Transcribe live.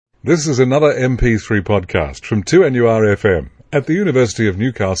This is another MP3 podcast from 2NURFM at the University of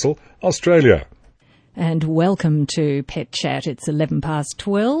Newcastle, Australia. And welcome to Pet Chat. It's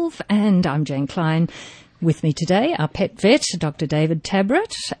 12:11 and I'm Jane Klein. With me today, our pet vet, Dr. David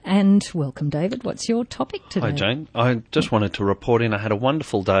Tabrett. And welcome, David. What's your topic today? Hi, Jane. I just wanted to report in. I had a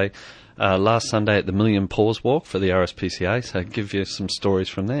wonderful day last Sunday at the Million Paws Walk for the RSPCA, so I'll give you some stories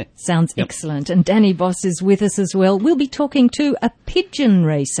from there. Sounds excellent. And Danny Boss is with us as well. We'll be talking to a pigeon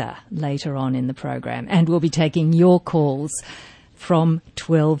racer later on in the program, and we'll be taking your calls from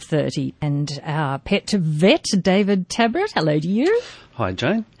 12:30. And our pet vet, David Tabrett, hello to you. Hi,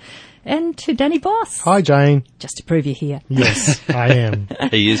 Jane. And to Danny Boss. Hi, Jane. Just to prove you're here. Yes, I am.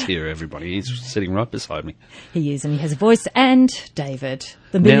 He is here, everybody. He's sitting right beside me. He is, and he has a voice. And David,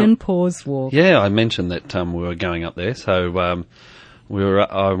 the Million Paws Walk. Yeah, I mentioned that we were going up there, so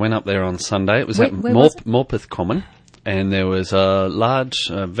I went up there on Sunday. It was at Morpeth Common, and there was a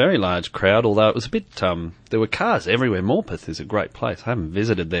very large crowd, although it was a bit, there were cars everywhere. Morpeth is a great place. I haven't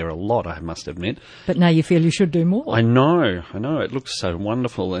visited there a lot, I must admit. But now you feel you should do more. I know. It looks so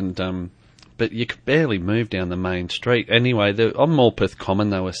wonderful, and but you could barely move down the main street. Anyway, on Morpeth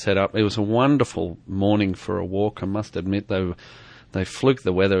Common they were set up. It was a wonderful morning for a walk, I must admit. They fluked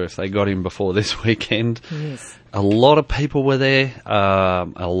the weather if they got in before this weekend. Yes. A lot of people were there,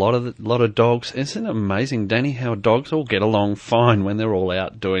 a lot of dogs. Isn't it amazing, Danny, how dogs all get along fine when they're all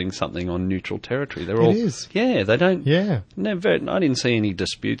out doing something on neutral territory? It is. Yeah, they don't. Yeah. I didn't see any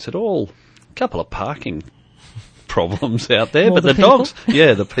disputes at all. A couple of parking problems out there, More but the dogs,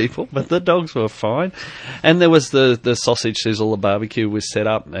 the people, but the dogs were fine. And there was the sausage sizzle, the barbecue was set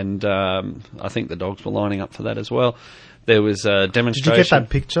up, and I think the dogs were lining up for that as well. There was a demonstration. Did you get that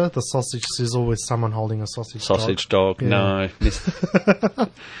picture, the sausage sizzle with someone holding a sausage dog? Yeah. No.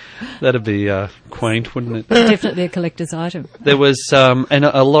 That'd be quaint, wouldn't it? Definitely a collector's item. There was, and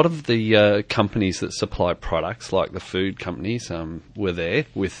a lot of the companies that supply products, like the food companies, were there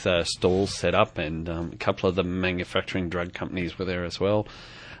with stalls set up, and a couple of the manufacturing drug companies were there as well.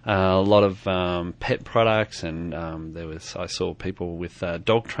 A lot of pet products, and I saw people with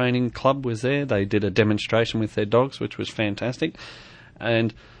dog training club was there. They did a demonstration with their dogs, which was fantastic.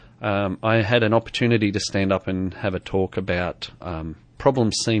 And I had an opportunity to stand up and have a talk about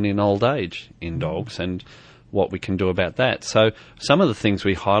problems seen in old age in dogs and what we can do about that. So some of the things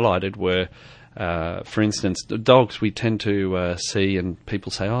we highlighted were, for instance, the dogs we tend to see, and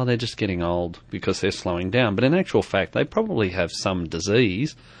people say, they're just getting old because they're slowing down. But in actual fact, they probably have some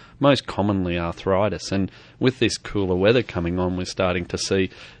disease, most commonly arthritis. And with this cooler weather coming on, we're starting to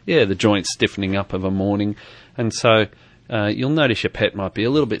see, the joints stiffening up of a morning. And so you'll notice your pet might be a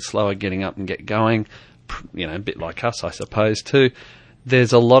little bit slower getting up and get going, a bit like us, I suppose, too.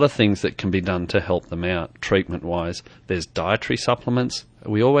 There's a lot of things that can be done to help them out, treatment-wise. There's dietary supplements.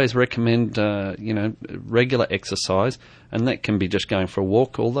 We always recommend, regular exercise, and that can be just going for a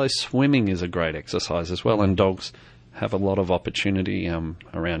walk, although swimming is a great exercise as well, and dogs have a lot of opportunity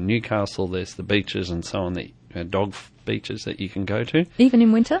around Newcastle. There's the beaches and so on, dog beaches that you can go to. Even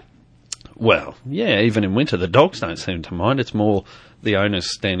in winter? Well, yeah, even in winter, the dogs don't seem to mind. It's more the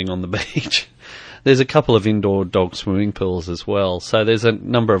owners standing on the beach. There's a couple of indoor dog swimming pools as well. So there's a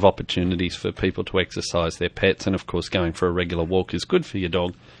number of opportunities for people to exercise their pets. And, of course, going for a regular walk is good for your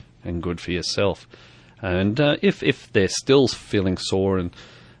dog and good for yourself. And if they're still feeling sore and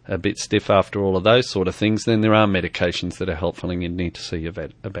a bit stiff after all of those sort of things, then there are medications that are helpful, and you need to see your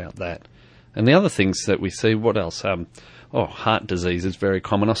vet about that. And the other things that we see, what else? Heart disease is very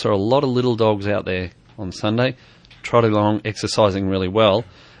common. I saw a lot of little dogs out there on Sunday, trotting along, exercising really well.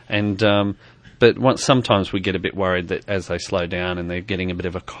 And but sometimes we get a bit worried that as they slow down and they're getting a bit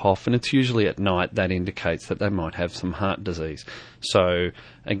of a cough, and it's usually at night, that indicates that they might have some heart disease. So,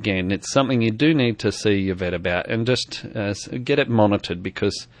 again, it's something you do need to see your vet about and just get it monitored,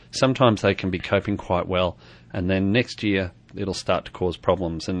 because sometimes they can be coping quite well, and then next year it'll start to cause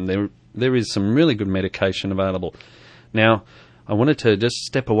problems. And there is some really good medication available. Now, I wanted to just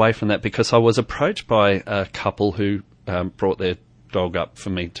step away from that because I was approached by a couple who brought their dog up for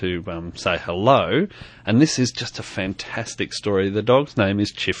me to say hello, and this is just a fantastic story. The dog's name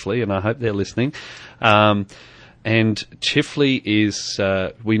is Chifley, and I hope they're listening. And Chifley is,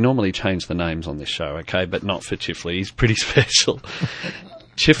 we normally change the names on this show, okay, but not for Chifley. He's pretty special.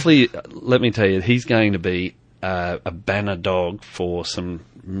 Chifley, let me tell you, he's going to be a banner dog for some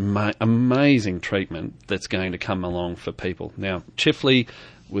amazing treatment that's going to come along for people. Now, Chifley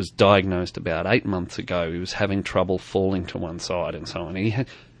was diagnosed about 8 months ago. He was having trouble falling to one side and so on. He had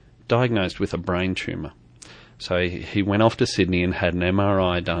diagnosed with a brain tumour. So he went off to Sydney and had an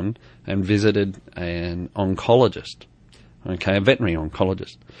MRI done and visited an oncologist. okay, a veterinary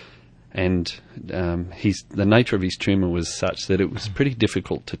oncologist. And the nature of his tumour was such that it was pretty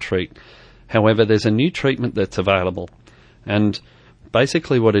difficult to treat. However, there's a new treatment that's available. And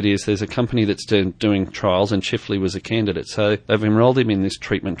basically what it is, there's a company that's doing trials, and Chifley was a candidate. So they've enrolled him in this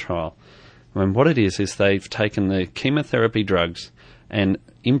treatment trial. And what it is they've taken the chemotherapy drugs and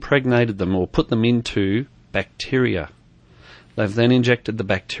impregnated them or put them into bacteria. They've then injected the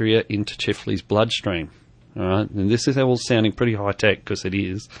bacteria into Chifley's bloodstream. All right? And this is all sounding pretty high-tech, because it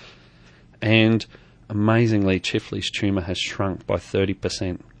is. And amazingly, Chifley's tumour has shrunk by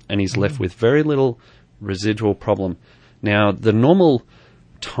 30%, and he's left with very little residual problem. Now, the normal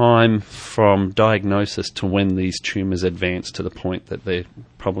time from diagnosis to when these tumours advance to the point that they're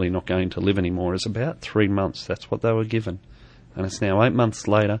probably not going to live anymore is about 3 months. That's what they were given. And it's now 8 months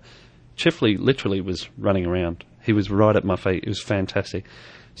later. Chifley literally was running around. He was right at my feet. It was fantastic.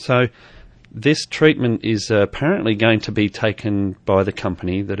 So this treatment is apparently going to be taken by the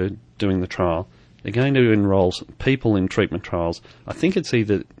company that are doing the trial. They're going to enrol people in treatment trials. I think it's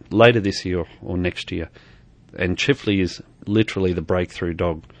either later this year or next year. And Chifley is literally the breakthrough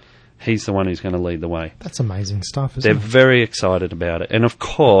dog. He's the one who's going to lead the way. That's amazing stuff, isn't They're it? very excited about it. And of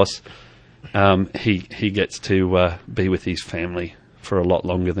course, he gets to be with his family for a lot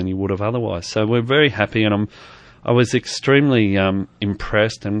longer than he would have otherwise. So we're very happy, and I was extremely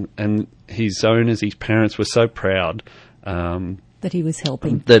impressed, and his owners, his parents, were so proud That he was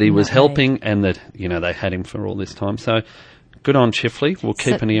helping. that he was helping, and that they had him for all this time. So good on Chifley. We'll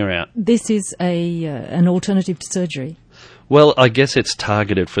keep an ear out. This is an alternative to surgery. Well, I guess it's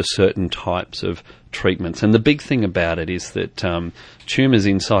targeted for certain types of treatments. And the big thing about it is that tumours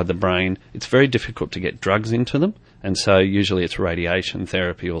inside the brain, it's very difficult to get drugs into them. And so usually it's radiation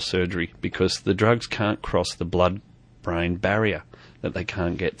therapy or surgery, because the drugs can't cross the blood-brain barrier that they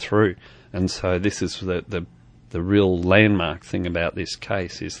can't get through. And so this is the real landmark thing about this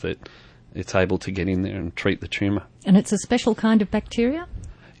case, is that it's able to get in there and treat the tumour. And it's a special kind of bacteria?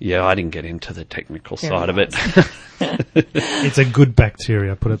 Yeah, I didn't get into the technical side of it. It's a good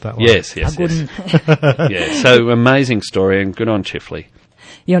bacteria, put it that way. Yes. Yeah, so amazing story, and good on Chifley.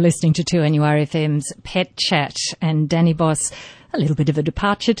 You're listening to 2NURFM's Pet Chat, and Danny Boss, a little bit of a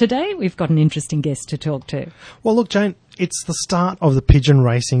departure today. We've got an interesting guest to talk to. Well, look, Jane, it's the start of the pigeon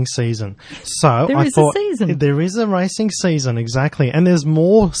racing season. So There I is thought a season. There is a racing season, exactly. And there's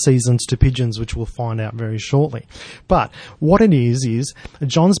more seasons to pigeons, which we'll find out very shortly. But what it is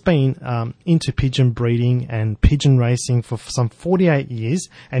John's been into pigeon breeding and pigeon racing for some 48 years,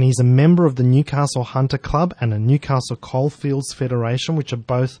 and he's a member of the Newcastle Hunter Club and the Newcastle Coalfields Federation, which are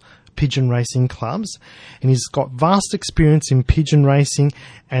both pigeon racing clubs, and he's got vast experience in pigeon racing.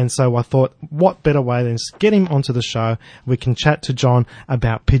 And so I thought, what better way than to get him onto the show? We can chat to John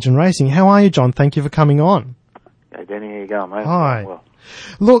about pigeon racing. How are you, John? Thank you for coming on. Hey, Danny, how you going, mate? Hi. Well,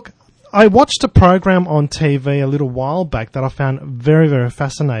 Look, I watched a program on TV a little while back that I found very, very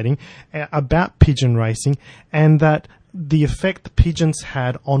fascinating about pigeon racing, and that the effect the pigeons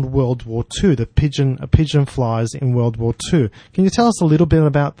had on World War II, the pigeon flies in World War II. Can you tell us a little bit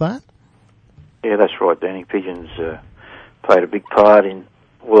about that? yeah, that's right, Danny. Pigeons played a big part in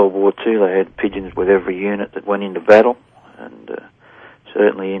World War II. They had pigeons with every unit that went into battle, and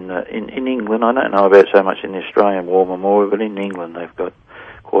certainly in England, I don't know about so much in the Australian War Memorial, but in England they've got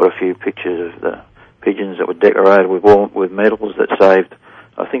quite a few pictures of the pigeons that were decorated with medals that saved.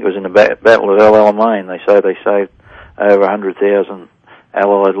 I think it was in the Battle of El Alamein. They say they saved over 100,000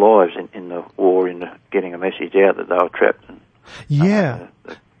 Allied lives in the war, in getting a message out that they were trapped. And, Yeah.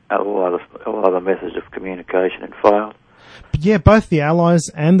 all other methods of communication had failed. Yeah, both the Allies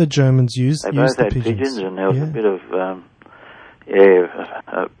and the Germans used They both the had pigeons. pigeons, and there was a bit of,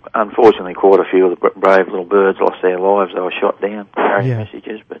 unfortunately, quite a few of the brave little birds lost their lives. They were shot down carrying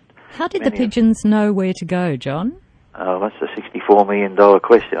messages. But How did the pigeons know where to go, John? that's a $64 million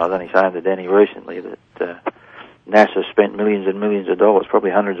question. I was only saying to Danny recently that NASA spent millions and millions of dollars,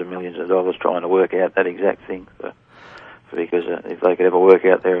 probably hundreds of millions of dollars, trying to work out that exact thing. Because if they could ever work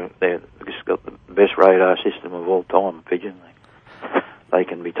out they've just got the best radar system of all time, pigeon. They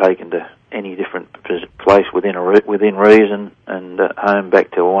can be taken to any different place within reason and home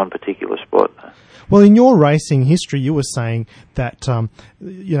back to one particular spot. Well, in your racing history, you were saying that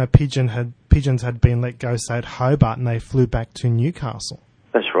pigeons had been let go, say, at Hobart, and they flew back to Newcastle.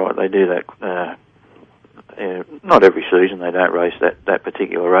 That's right. They do that. Not every season. They don't race that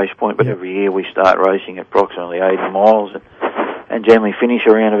particular race point, but every year we start racing at approximately 80 miles and generally finish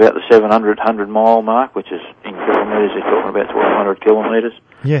around about the 100 mile mark, which is in kilometres. They're talking about 1,200 kilometres.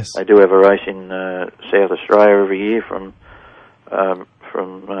 Yes. They do have a race in South Australia every year from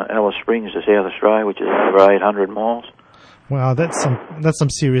Alice Springs to South Australia, which is over 800 miles. Wow, that's some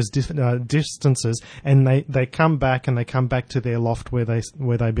serious distances, and they come back to their loft where they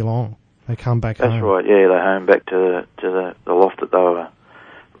belong. They come back home. That's right. Yeah, they home back to the loft that they were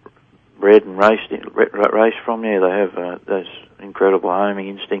bred and raced from. Yeah, they have those incredible homing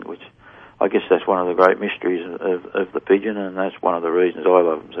instinct, which I guess that's one of the great mysteries of the pigeon, and that's one of the reasons I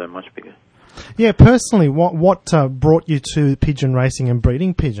love them so much. Because personally, what brought you to pigeon racing and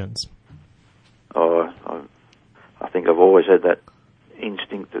breeding pigeons? I think I've always had that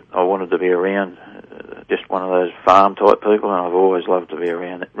instinct that I wanted to be around, just one of those farm type people, and I've always loved to be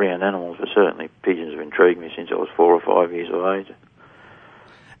around animals. But certainly pigeons have intrigued me since I was 4 or 5 years of age.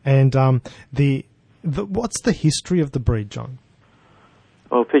 And what's the history of the breed, John?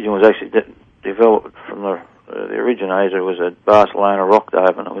 Well, pigeon was actually developed from the originator was at Barcelona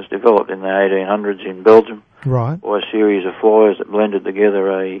Rockdove, and it was developed in the 1800s in Belgium. Right. By a series of flyers that blended together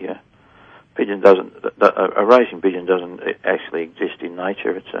a racing pigeon doesn't actually exist in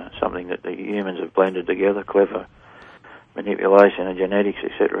nature. It's something that the humans have blended together, clever manipulation of genetics,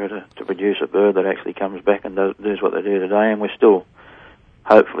 etc., to produce a bird that actually comes back and does what they do today. And we're still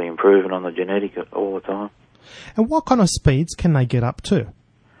hopefully improving on the genetic all the time. And what kind of speeds can they get up to?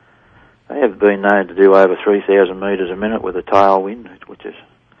 They have been known to do over 3,000 metres a minute with a tailwind, which is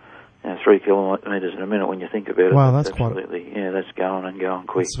 3 kilometres in a minute when you think about it. Wow, that's absolutely, yeah, that's going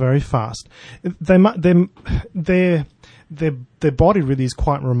quick. It's very fast. Their body really is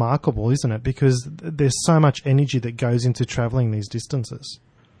quite remarkable, isn't it? Because there's so much energy that goes into travelling these distances.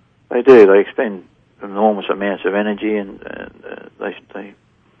 They do. They expend enormous amounts of energy, and they,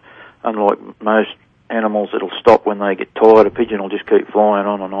 unlike most animals that'll stop when they get tired, a pigeon will just keep flying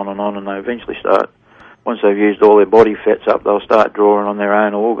on and on and on, and they eventually start. Once they've used all their body fats up, they'll start drawing on their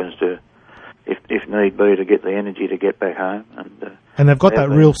own organs to, if need be, to get the energy to get back home. And they've got that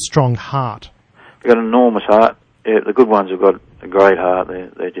real strong heart. They've got an enormous heart. Yeah, the good ones have got a great heart.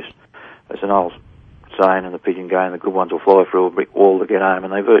 They're just, it's an old saying in the pigeon game, the good ones will fly through a brick wall to get home,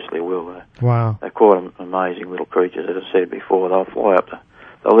 and they virtually will. Wow. They're quite amazing little creatures, as I said before.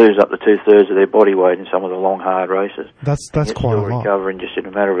 They'll lose up to 2/3 of their body weight in some of the long, hard races. That's quite a lot. Recovering just in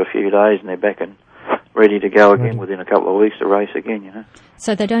a matter of a few days, and they're back and ready to go again within a couple of weeks to race again, you know.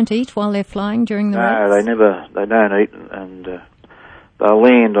 So they don't eat while they're flying during the race? No, they don't eat, and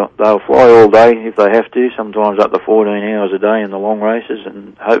they'll fly all day if they have to, sometimes up to 14 hours a day in the long races,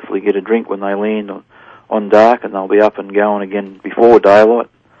 and hopefully get a drink when they land on dark, and they'll be up and going again before daylight.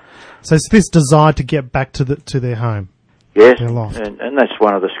 So it's this desire to get back to their home. Yes, and that's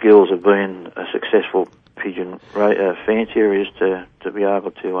one of the skills of being a successful pigeon fancier, is to be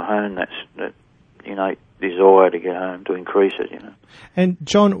able to hone that innate desire to get home, to increase it, you know. And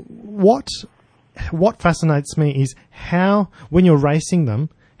John, what fascinates me is how, when you're racing them,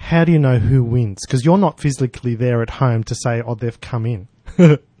 how do you know who wins? Because you're not physically there at home to say, oh, they've come in.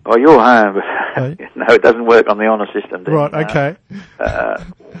 Oh, you're home, but no, it doesn't work on the honour system. Right, okay.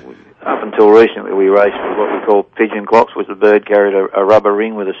 Up until recently, we raced with what we call pigeon clocks, which the bird carried a rubber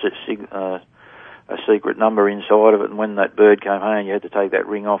ring with a secret number inside of it, and when that bird came home, you had to take that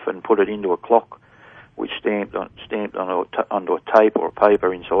ring off and put it into a clock, which stamped onto a tape or a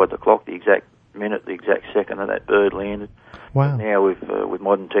paper inside the clock the exact minute, the exact second that bird landed. Wow! And now with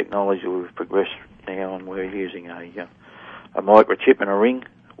modern technology, we've progressed now, and we're using a microchip in a ring,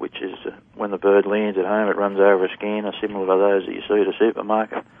 which is when the bird lands at home, it runs over a scanner similar to those that you see at a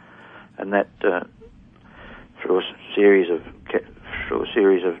supermarket. And that through a series of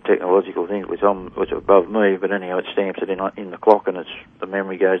technological things which are above me, but anyhow, it stamps it in the clock, and the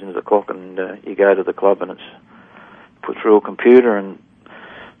memory goes into the clock, and you go to the club, and it's put through a computer, and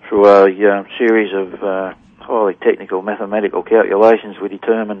through a series of highly technical mathematical calculations, we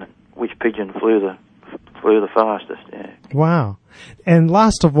determine which pigeon flew the fastest. Yeah. Wow! And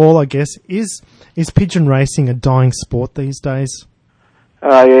last of all, I guess, is pigeon racing a dying sport these days?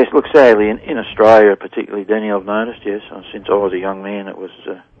 Yes, look, sadly, in Australia particularly, Danny, I've noticed, yes, since I was a young man, it was,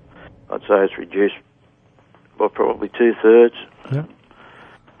 I'd say it's reduced by probably 2/3. Yeah.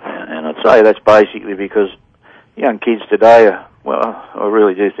 And I'd say that's basically because young kids today I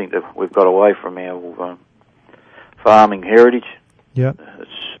really do think that we've got away from our farming heritage. Yeah.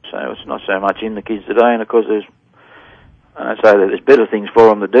 It's not so much in the kids today, and of course I'd say that there's better things for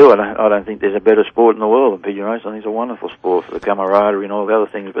them to do. I don't think there's a better sport in the world than pigeon racing. I think it's a wonderful sport for the camaraderie and all the other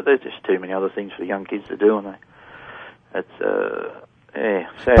things, but there's just too many other things for young kids to do, and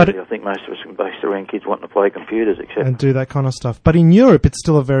sadly, I think most of us are based around kids wanting to play computers, and do that kind of stuff. But in Europe, it's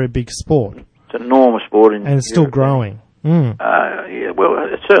still a very big sport. It's an enormous sport in Europe. And it's still growing. Well,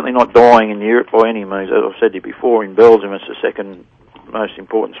 it's certainly not dying in Europe by any means. As I've said to you before, in Belgium, it's the second most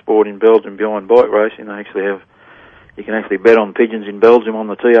important sport in Belgium behind bike racing. They actually have You can actually bet on pigeons in Belgium on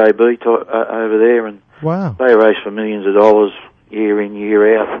the TAB over there, and Wow. they race for millions of dollars year in,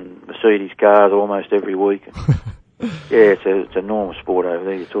 year out, and Mercedes cars almost every week. Yeah, it's an enormous sport over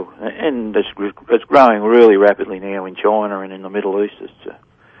there. And it's growing really rapidly now in China and in the Middle East.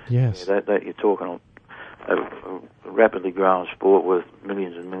 Yes. That you're talking a rapidly growing sport worth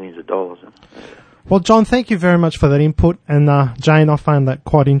millions and millions of dollars. Well, John, thank you very much for that input. And Jane, I find that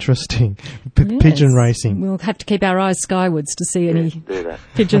quite interesting, pigeon racing. We'll have to keep our eyes skywards to see any Do that.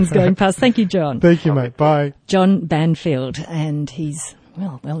 pigeons going past. Thank you, John. Thank you, mate. Bye. John Banfield, and he's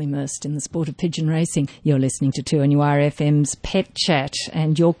well immersed in the sport of pigeon racing. You're listening to 2NURFM's Pet Chat,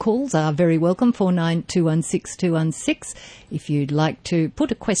 and your calls are very welcome, 49216216. If you'd like to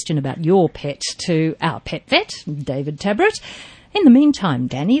put a question about your pet to our pet vet, David Tabrett. In the meantime,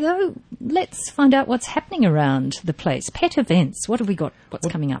 Danny, though, let's find out what's happening around the place. Pet events, what have we got? What's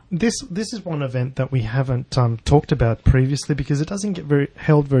coming up? This is one event that we haven't talked about previously because it doesn't get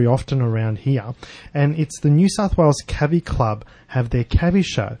held very often around here, and it's the New South Wales Cavy Club have their Cavy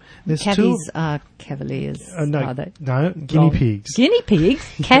show. Cavies are cavaliers, are they? No, guinea pigs. Guinea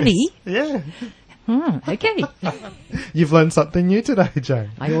pigs? Cavy? Yeah. Okay. You've learned something new today,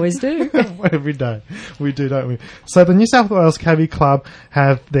 Jane. I always do. Every day. We do, don't we? So the New South Wales Cavy Club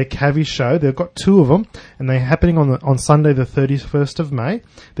have their Cavy show. They've got two of them, and they're happening on Sunday the 31st of May.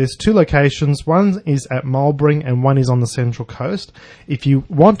 There's two locations. One is at Mulberry and one is on the Central Coast. If you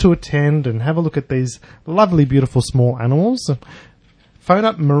want to attend and have a look at these lovely, beautiful small animals, phone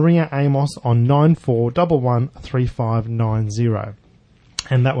up Maria Amos on 94113590.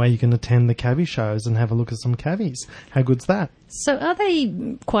 And that way you can attend the Cavy shows and have a look at some cavies. How good's that? So are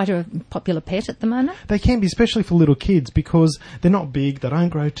they quite a popular pet at the moment? They can be, especially for little kids, because they're not big, they don't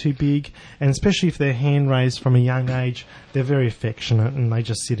grow too big, and especially if they're hand-raised from a young age, they're very affectionate and they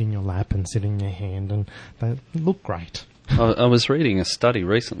just sit in your lap and sit in your hand and they look great. I was reading a study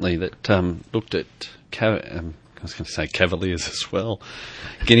recently that looked at, I was going to say cavaliers as well,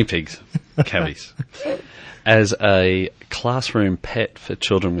 guinea pigs, cavies, as a classroom pet for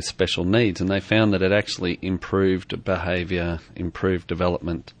children with special needs, and they found that it actually improved behaviour, improved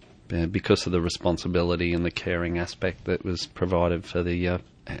development because of the responsibility and the caring aspect that was provided for the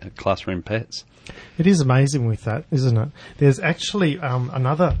classroom pets. It is amazing with that, isn't it? There's actually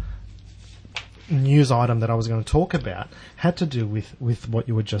another news item that I was going to talk about had to do with what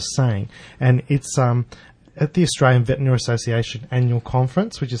you were just saying, and it's at the Australian Veterinary Association annual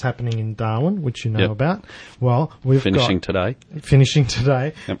conference, which is happening in Darwin, which you know about. Well, we've finishing today.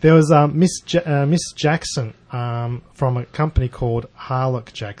 Yep. There was Miss Jackson from a company called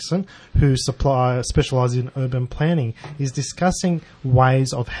Harlock Jackson, who specialises in urban planning, is discussing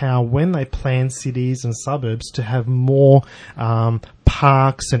ways of how, when they plan cities and suburbs, to have more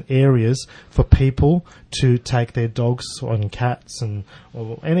parks and areas for people to take their dogs and cats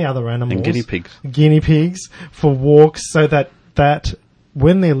or any other animals. And guinea pigs. For walks, so that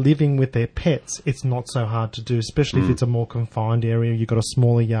when they're living with their pets, it's not so hard to do, especially if it's a more confined area, you've got a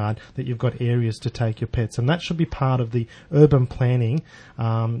smaller yard, that you've got areas to take your pets. And that should be part of the urban planning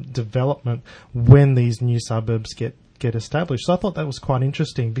development when these new suburbs get established. So I thought that was quite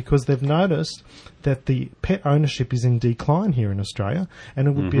interesting because they've noticed that the pet ownership is in decline here in Australia, and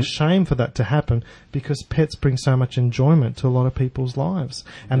it would be a shame for that to happen because pets bring so much enjoyment to a lot of people's lives,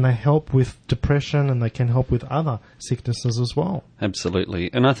 and they help with depression and they can help with other sicknesses as well.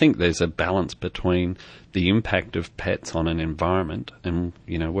 Absolutely. And I think there's a balance between the impact of pets on an environment, and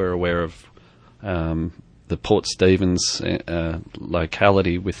we're aware of the Port Stephens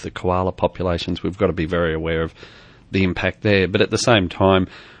locality with the koala populations. We've got to be very aware of the impact there, but at the same time,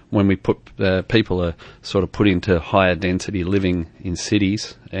 when we put people are sort of put into higher density living in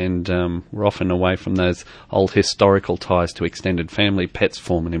cities, and we're often away from those old historical ties to extended family, pets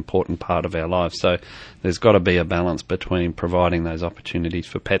form an important part of our lives. So there's got to be a balance between providing those opportunities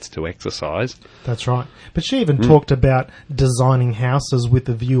for pets to exercise. That's right. But she even talked about designing houses with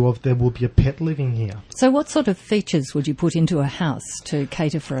the view of there will be a pet living here. So what sort of features would you put into a house to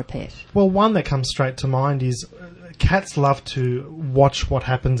cater for a pet? Well, one that comes straight to mind is cats love to watch what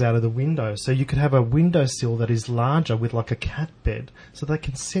happens out of the window. So you could have a windowsill that is larger with like a cat bed, so they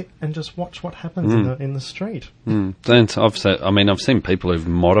can sit and just watch what happens in the street. I've seen people who've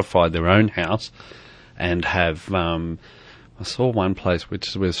modified their own house and have. I saw one place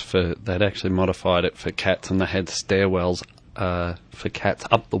which was they'd actually modified it for cats, and they had stairwells for cats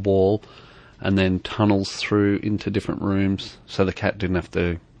up the wall, and then tunnels through into different rooms, so the cat didn't have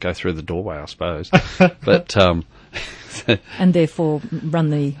to go through the doorway, I suppose. But and therefore run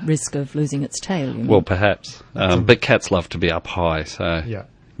the risk of losing its tail, you mean? Well, perhaps. But cats love to be up high, so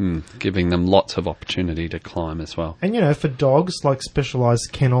giving them lots of opportunity to climb as well. And, for dogs, like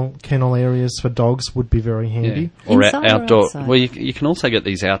specialised kennel areas for dogs would be very handy. Yeah. Or Inside or outdoor. outside? Well, you can also get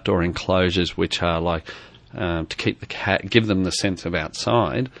these outdoor enclosures which are like to keep the cat, give them the sense of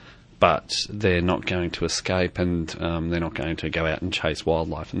outside, but they're not going to escape and they're not going to go out and chase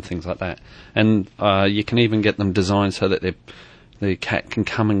wildlife and things like that. And you can even get them designed so that the cat can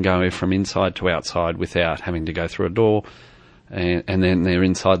come and go from inside to outside without having to go through a door, and then they're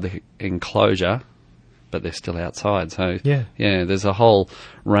inside the enclosure, but they're still outside. So, there's a whole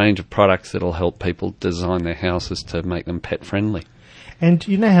range of products that'll help people design their houses to make them pet-friendly. And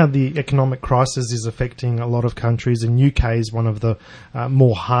you know how the economic crisis is affecting a lot of countries, and UK is one of the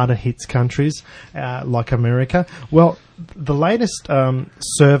more harder hit countries, like America. Well, the latest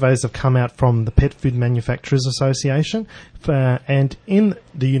surveys have come out from the Pet Food Manufacturers Association, and in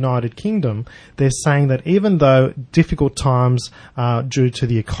the United Kingdom, they're saying that even though difficult times due to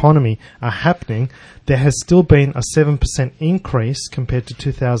the economy are happening, there has still been a 7% increase compared to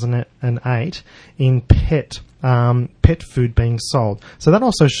 2008 in pet food being sold. So that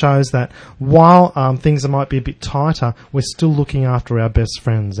also shows that while things might be a bit tighter, we're still looking after our best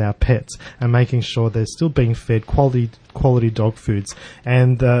friends, our pets, and making sure they're still being fed quality dog foods.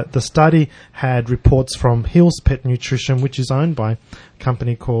 And the study had reports from Hills Pet Nutrition, which is owned by a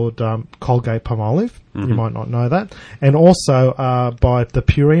company called Colgate-Palmolive. You might not know that. And also by the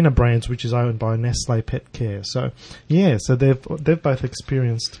Purina brands, which is owned by Nestle Pet Care. So, so they've both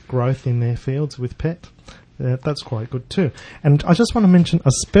experienced growth in their fields with pet. That's quite good too. And I just want to mention a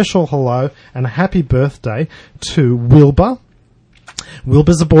special hello and a happy birthday to Wilbur.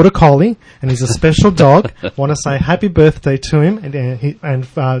 Wilbur's a border collie, and he's a special dog. I want to say happy birthday to him, and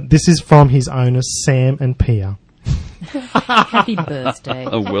this is from his owners, Sam and Pia. Happy birthday.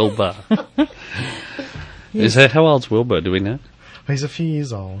 A Wilbur. How old's Wilbur? Do we know? He's a few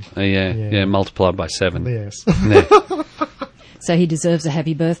years old. Yeah, multiplied by 7. Yes. Yeah. So he deserves a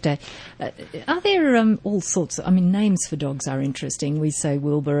happy birthday. Are there all sorts of... names for dogs are interesting. We say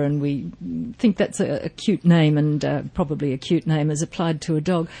Wilbur and we think that's a cute name, and probably a cute name as applied to a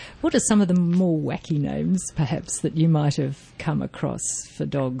dog. What are some of the more wacky names, perhaps, that you might have come across for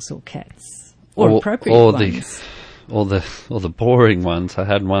dogs or cats? Or appropriate ones? Or the boring ones. I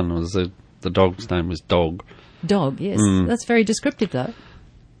had one, was the dog's name was Dog. Dog, yes. That's very descriptive, though.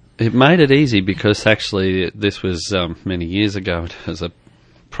 It made it easy because actually this was many years ago as a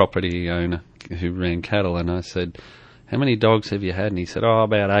property owner who ran cattle, and I said, how many dogs have you had? And he said,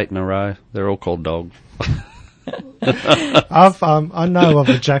 about 8 in a row. They're all called Dog. I know of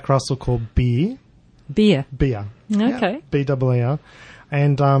a Jack Russell called Beer. Beer. Okay. Yeah, B-E-E-R.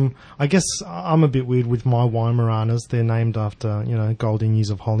 And I guess I'm a bit weird with my Weimaraners. They're named after, golden years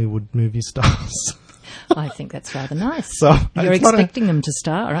of Hollywood movie stars. I think that's rather nice. So you're expecting them to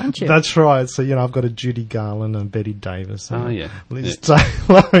star, aren't you? That's right. So, I've got a Judy Garland and Betty Davis and Liz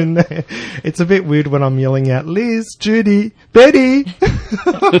Taylor in there. It's a bit weird when I'm yelling out, Liz, Judy, Betty,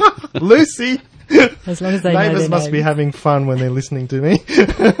 Lucy. As long as they know their Neighbours must be having fun when they're listening to me.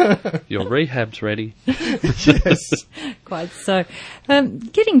 Your rehab's ready. Yes. Quite so.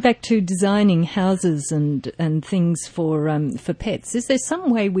 Getting back to designing houses and things for pets, is there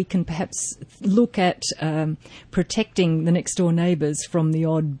some way we can perhaps look at protecting the next door neighbours from the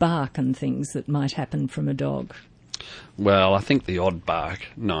odd bark and things that might happen from a dog? Well, I think the odd bark,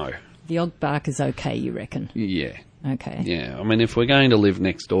 no. The odd bark is okay, you reckon? Yeah. Okay. Yeah, if we're going to live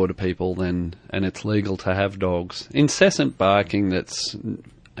next door to people, and it's legal to have dogs, incessant barking that's,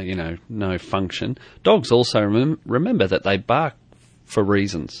 no function. Dogs also remember that they bark for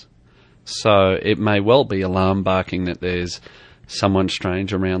reasons. So it may well be alarm barking that there's someone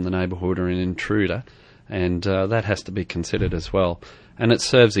strange around the neighbourhood or an intruder, and that has to be considered as well. And it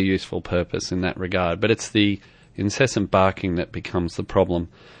serves a useful purpose in that regard, but it's the incessant barking that becomes the problem.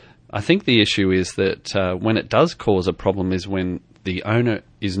 I think the issue is that when it does cause a problem is when the owner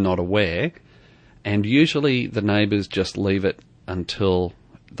is not aware, and usually the neighbours just leave it until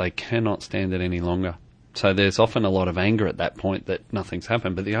they cannot stand it any longer. So there's often a lot of anger at that point that nothing's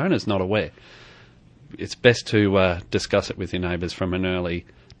happened, but the owner's not aware. It's best to discuss it with your neighbours from an early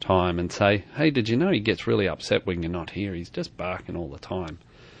time and say, hey, did you know he gets really upset when you're not here? He's just barking all the time.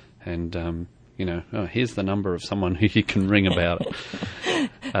 And, here's the number of someone who you can ring about it.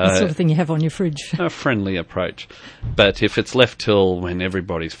 The sort of thing you have on your fridge. A friendly approach. But if it's left till when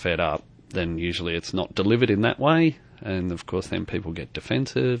everybody's fed up, then usually it's not delivered in that way. And, of course, then people get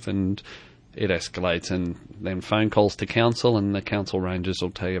defensive and it escalates. And then phone calls to council, and the council rangers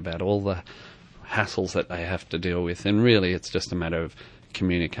will tell you about all the hassles that they have to deal with. And really it's just a matter of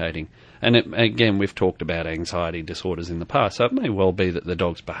communicating. And again, we've talked about anxiety disorders in the past, so it may well be that the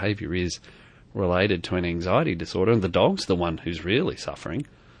dog's behaviour is related to an anxiety disorder, and the dog's the one who's really suffering.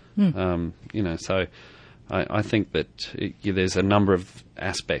 So I think that there's a number of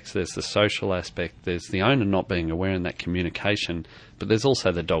aspects. There's the social aspect, there's the owner not being aware in that communication, but there's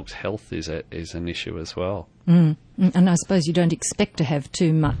also the dog's health is an issue as well. And I suppose you don't expect to have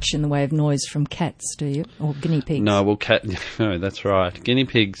too much in the way of noise from cats, do you? Or guinea pigs? No, no, that's right. Guinea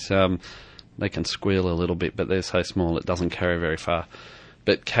pigs, they can squeal a little bit, but they're so small it doesn't carry very far.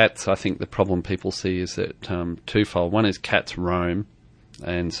 But cats, I think the problem people see is that twofold. One is cats roam,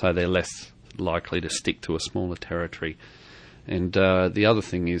 and so they're less likely to stick to a smaller territory. And the other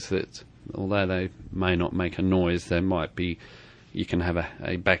thing is that although they may not make a noise, you can have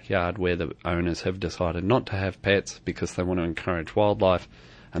a backyard where the owners have decided not to have pets because they want to encourage wildlife,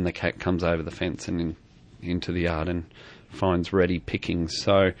 and the cat comes over the fence and into the yard and finds ready pickings.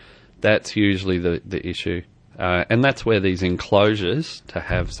 So that's usually the issue. And that's where these enclosures to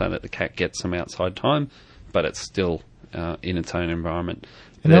have so that the cat gets some outside time, but it's still in its own environment.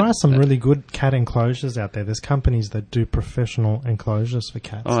 And there are some really good cat enclosures out there. There's companies that do professional enclosures for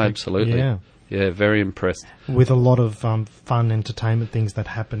cats. Oh, absolutely. Yeah, very impressed. With a lot of fun entertainment things that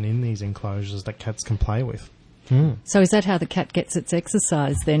happen in these enclosures that cats can play with. So is that how the cat gets its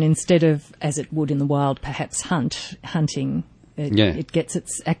exercise then? Instead of, as it would in the wild, perhaps hunting, it gets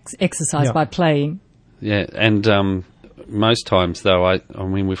its exercise by playing. Yeah, and most times, though, I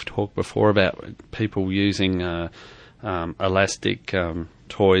mean, we've talked before about people using elastic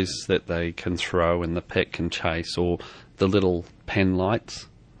toys that they can throw and the pet can chase, or the little pen lights,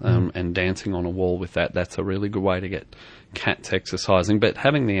 and dancing on a wall with that. That's a really good way to get cats exercising. But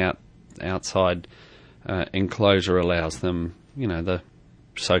having the outside enclosure allows them, to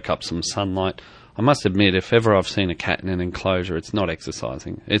soak up some sunlight. I must admit, if ever I've seen a cat in an enclosure, it's not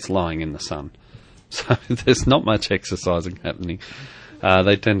exercising. It's lying in the sun. So there's not much exercising happening.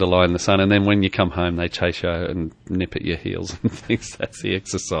 They tend to lie in the sun, and then when you come home, they chase you and nip at your heels and things. That's the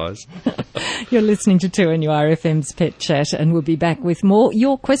exercise. You're listening to 2NURFM's Pet Chat, and we'll be back with more.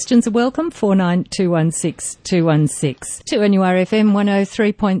 Your questions are welcome, 49216216. 2NURFM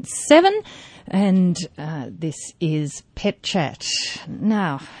 103.7, and this is Pet Chat.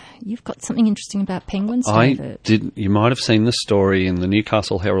 Now, you've got something interesting about penguins, David. I did. You might have seen the story in the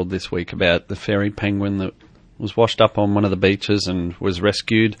Newcastle Herald this week about the fairy penguin that was washed up on one of the beaches and was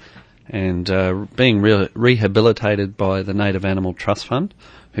rescued and being rehabilitated by the Native Animal Trust Fund,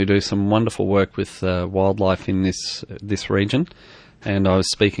 who do some wonderful work with wildlife in this region. And I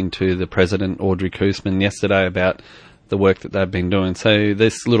was speaking to the president, Audrey Koosman, yesterday about the work that they've been doing. So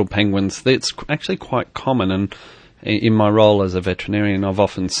this little penguins, it's actually quite common, and in my role as a veterinarian, I've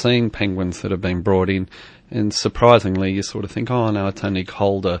often seen penguins that have been brought in, and surprisingly, you sort of think, oh no, it's only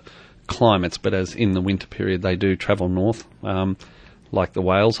colder climates, but as in the winter period, they do travel north, like the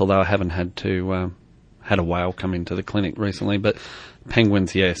whales, although I haven't had a whale come into the clinic recently, but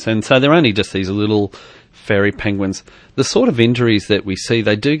penguins, yes. And so they're only just these little fairy penguins. The sort of injuries that we see,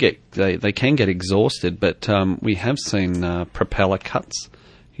 they can get exhausted, but we have seen propeller cuts,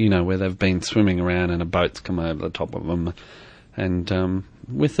 where they've been swimming around and a boat's come over the top of them. And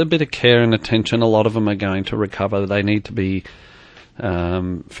with a bit of care and attention, a lot of them are going to recover. They need to be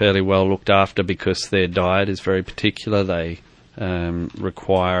fairly well looked after because their diet is very particular. They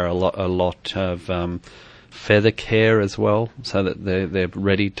require a lot of feather care as well, so that they're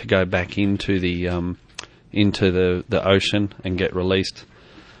ready to go back into the ocean and get released.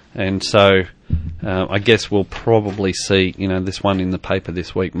 And so I guess we'll probably see, this one in the paper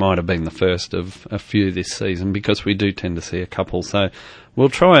this week might have been the first of a few this season, because we do tend to see a couple. So we'll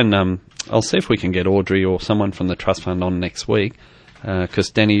try and I'll see if we can get Audrey or someone from the Trust Fund on next week, because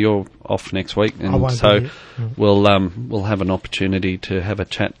Danny, you're off next week, and so we'll have an opportunity to have a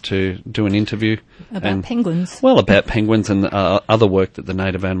chat, to do an interview about penguins. Well, about penguins and other work that the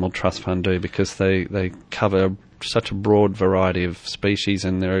Native Animal Trust Fund do, because they cover such a broad variety of species,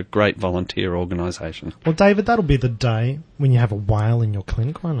 and they're a great volunteer organisation. Well, David, that'll be the day when you have a whale in your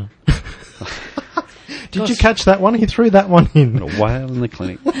clinic, won't it? Did you catch that one? He threw that one in. A whale in the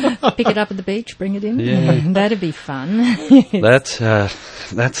clinic. Pick it up at the beach, bring it in. Yeah. That'd be fun.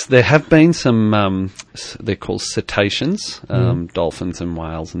 There have been some, they're called cetaceans, dolphins and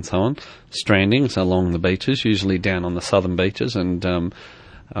whales and so on, strandings along the beaches, usually down on the southern beaches, and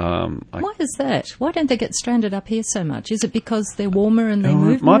why is that? Why don't they get stranded up here so much? Is it because they're warmer and they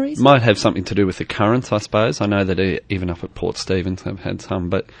move more easily? Might have something to do with the currents, I suppose. I know that even up at Port Stephens they've had some,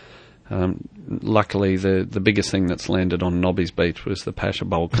 but luckily the biggest thing that's landed on Nobby's Beach was the Pasha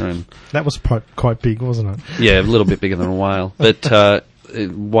Bulker. And that was quite big, wasn't it? Yeah, a little bit bigger than a whale. But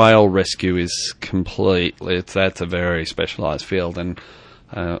whale rescue is that's a very specialised field, and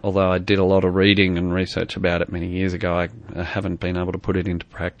although I did a lot of reading and research about it many years ago, I haven't been able to put it into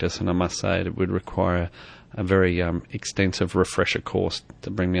practice, and I must say it would require a very extensive refresher course to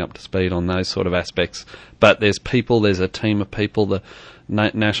bring me up to speed on those sort of aspects. But there's a team of people, the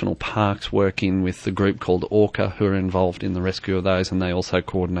National Parks working with the group called Orca, who are involved in the rescue of those, and they also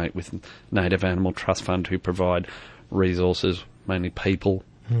coordinate with Native Animal Trust Fund, who provide resources, mainly people,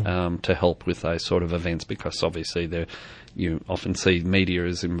 to help with those sort of events, because obviously you often see media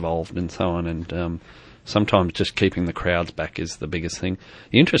is involved and so on, and sometimes just keeping the crowds back is the biggest thing.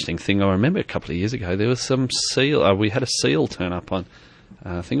 The interesting thing, I remember a couple of years ago, there was some seal. We had a seal turn up on,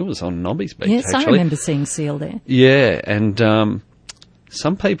 I think it was on Nobby's Beach, yes, actually. I remember seeing seal there. Yeah, and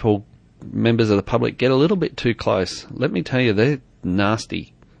some people, members of the public, get a little bit too close. Let me tell you, they're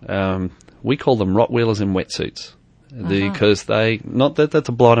nasty. We call them Rottweilers in wetsuits. Because not that that's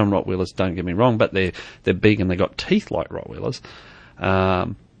a blight on Rottweilers, don't get me wrong, but they're big and they got teeth like Rottweilers.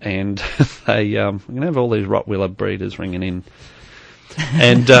 And they, we're going to have all these Rottweiler breeders ringing in.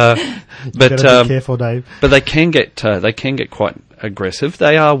 And, but, be careful, Dave. But they can get quite aggressive.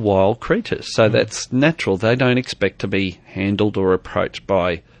 They are wild creatures, so that's natural. They don't expect to be handled or approached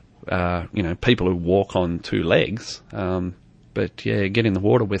by, people who walk on two legs. But yeah, get in the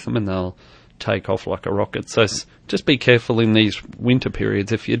water with them and they'll take off like a rocket. So just be careful in these winter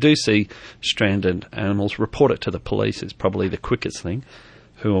periods. If you do see stranded animals, report it to the police is probably the quickest thing,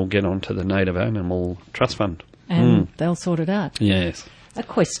 who will get onto the Native Animal Trust Fund. And they'll sort it out. Yes. A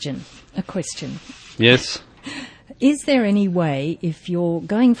question. Yes. Is there any way, if you're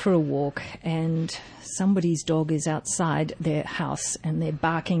going for a walk and somebody's dog is outside their house and they're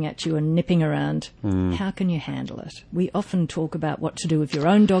barking at you and nipping around, how can you handle it? We often talk about what to do if your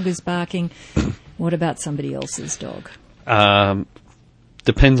own dog is barking. What about somebody else's dog?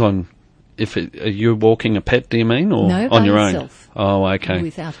 Depends on if are you walking a pet, do you mean, or no, on your yourself. own? Oh, okay.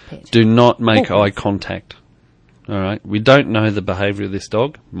 Without a pet. Do not make Walk eye with. contact. All right. We don't know the behaviour of this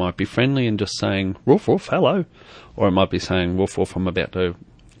dog. It might be friendly and just saying, woof, woof, hello. Or it might be saying, woof, woof, I'm about to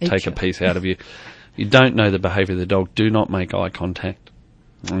take a piece out of you. You don't know the behaviour of the dog. Do not make eye contact.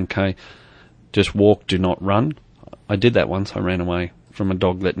 Okay. Just walk, do not run. I did that once. I ran away from a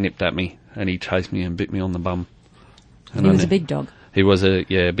dog that nipped at me and he chased me and bit me on the bum. And He was a big dog. He was a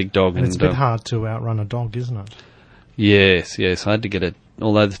big dog. And it's a bit hard to outrun a dog, isn't it? Yes. I had to get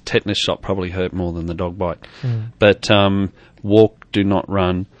although the tetanus shot probably hurt more than the dog bite. But walk, do not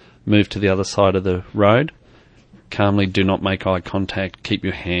run, move to the other side of the road, calmly, do not make eye contact, keep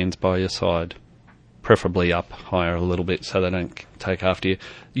your hands by your side, preferably up higher a little bit so they don't take after you.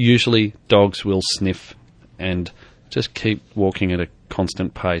 Usually dogs will sniff and just keep walking at a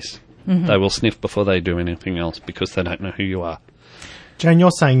constant pace. They will sniff before they do anything else because they don't know who you are. Jane,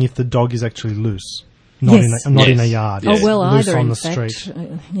 you're saying if the dog is actually loose, not in a yard. Oh, well, loose either, on in the fact. street.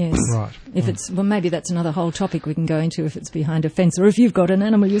 Yes. Right. If it's, well, maybe that's another whole topic we can go into if it's behind a fence or if you've got an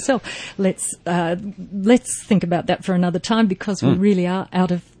animal yourself. Let's think about that for another time because we really are out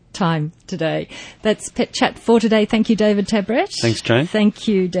of time today. That's Pet Chat for today. Thank you, David Tabrett. Thanks, Jane. Thank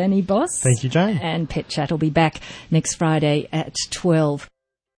you, Danny Boss. Thank you, Jane. And Pet Chat will be back next Friday at 12.